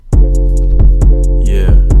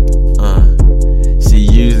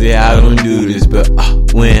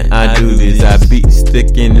When I do this, I be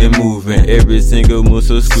sticking and moving. Every single move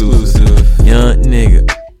so exclusive. Young nigga,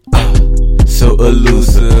 so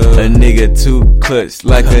elusive. A nigga too clutch,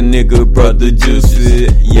 like a nigga brought the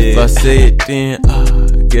juices. If I say it,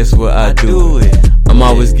 then guess what I do it. I'm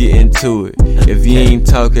always getting to it. If you ain't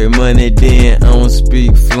talking money, then I don't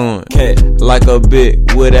speak fluent. Like a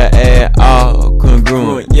bit with an ad, all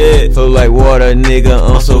congruent. Flow like water, nigga,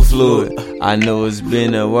 I'm so fluid. I know it's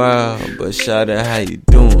been a while, but shout out, how you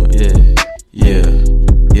doing? Yeah,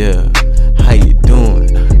 how you doing?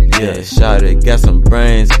 Yeah, shout out, got some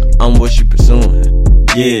brains, I'm what you pursuing.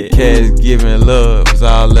 Yeah, cash giving love is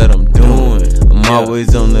all that I'm doing. I'm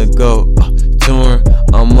always on the go, touring,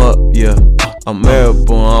 I'm up, I'm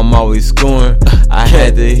marathon, I'm always scoring. I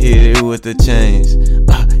had to hit it with the chains,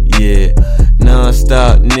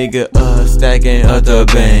 non-stop, nigga, stacking up the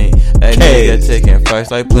bang. A nigga taking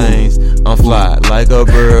flights like planes. I'm fly like a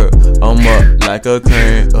bird, I'm up like a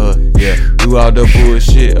crane. Through all the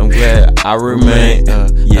bullshit, I'm glad I remain.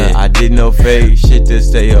 I did no fake shit to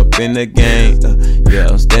stay up in the game.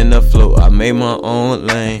 I'm standing afloat, I made my own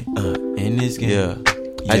lane. In this game,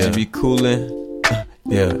 I just be coolin'.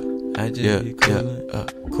 I just be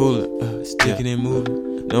coolin', sticking and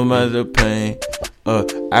moving, no matter the pain.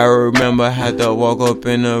 I remember I had to walk up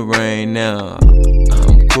in the rain. Now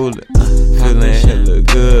I'm coolin', feeling hella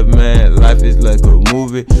good, man. Life is like a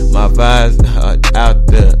movie. My vibes are out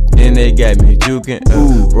there, and they got me juking.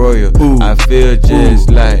 Royal, I feel just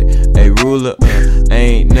like a ruler.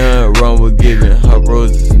 Ain't nothing wrong with giving her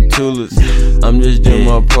roses and tulips. I'm just doing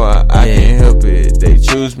my part, I can't help it, they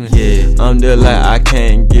choose me. I'm the like, I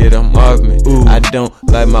can't get them off me. I don't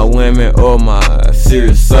like my women or my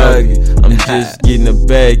serious soggy. I'm just getting a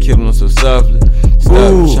bag, kill them so softly.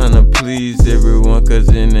 Stop trying to please everyone, cause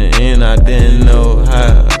in the end I didn't know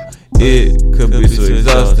how it could be so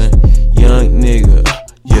exhausting. Young nigga,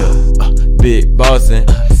 big bossin',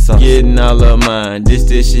 getting all of mine. This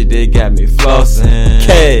shit they got me flossing.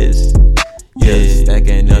 Cash,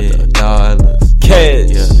 stacking up the dollars. Cash,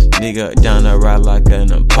 nigga down the ride like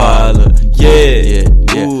an Impala.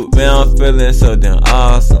 Ooh, man, I'm feeling so damn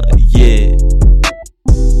awesome.